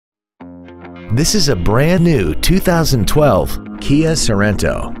This is a brand new 2012 Kia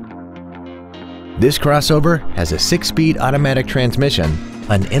Sorento. This crossover has a 6-speed automatic transmission,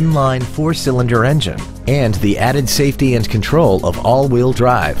 an inline 4-cylinder engine, and the added safety and control of all-wheel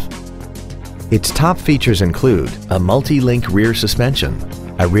drive. Its top features include a multi-link rear suspension,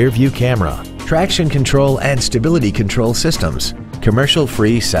 a rear-view camera, traction control and stability control systems,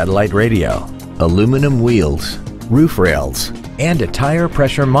 commercial-free satellite radio, aluminum wheels, roof rails, and a tire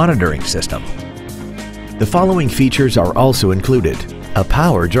pressure monitoring system. The following features are also included: a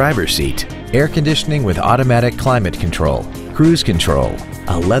power driver's seat, air conditioning with automatic climate control, cruise control,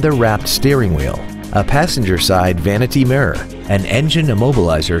 a leather-wrapped steering wheel, a passenger side vanity mirror, an engine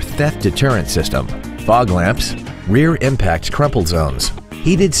immobilizer theft deterrent system, fog lamps, rear impact crumple zones,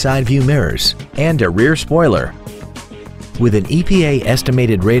 heated side view mirrors, and a rear spoiler. With an EPA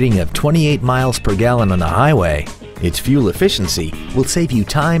estimated rating of 28 miles per gallon on the highway, its fuel efficiency will save you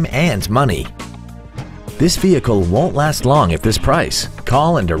time and money. This vehicle won't last long at this price.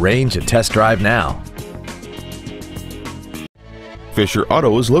 Call and arrange a test drive now. Fisher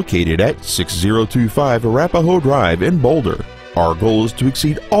Auto is located at 6025 Arapahoe Drive in Boulder. Our goal is to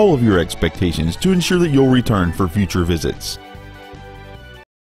exceed all of your expectations to ensure that you'll return for future visits.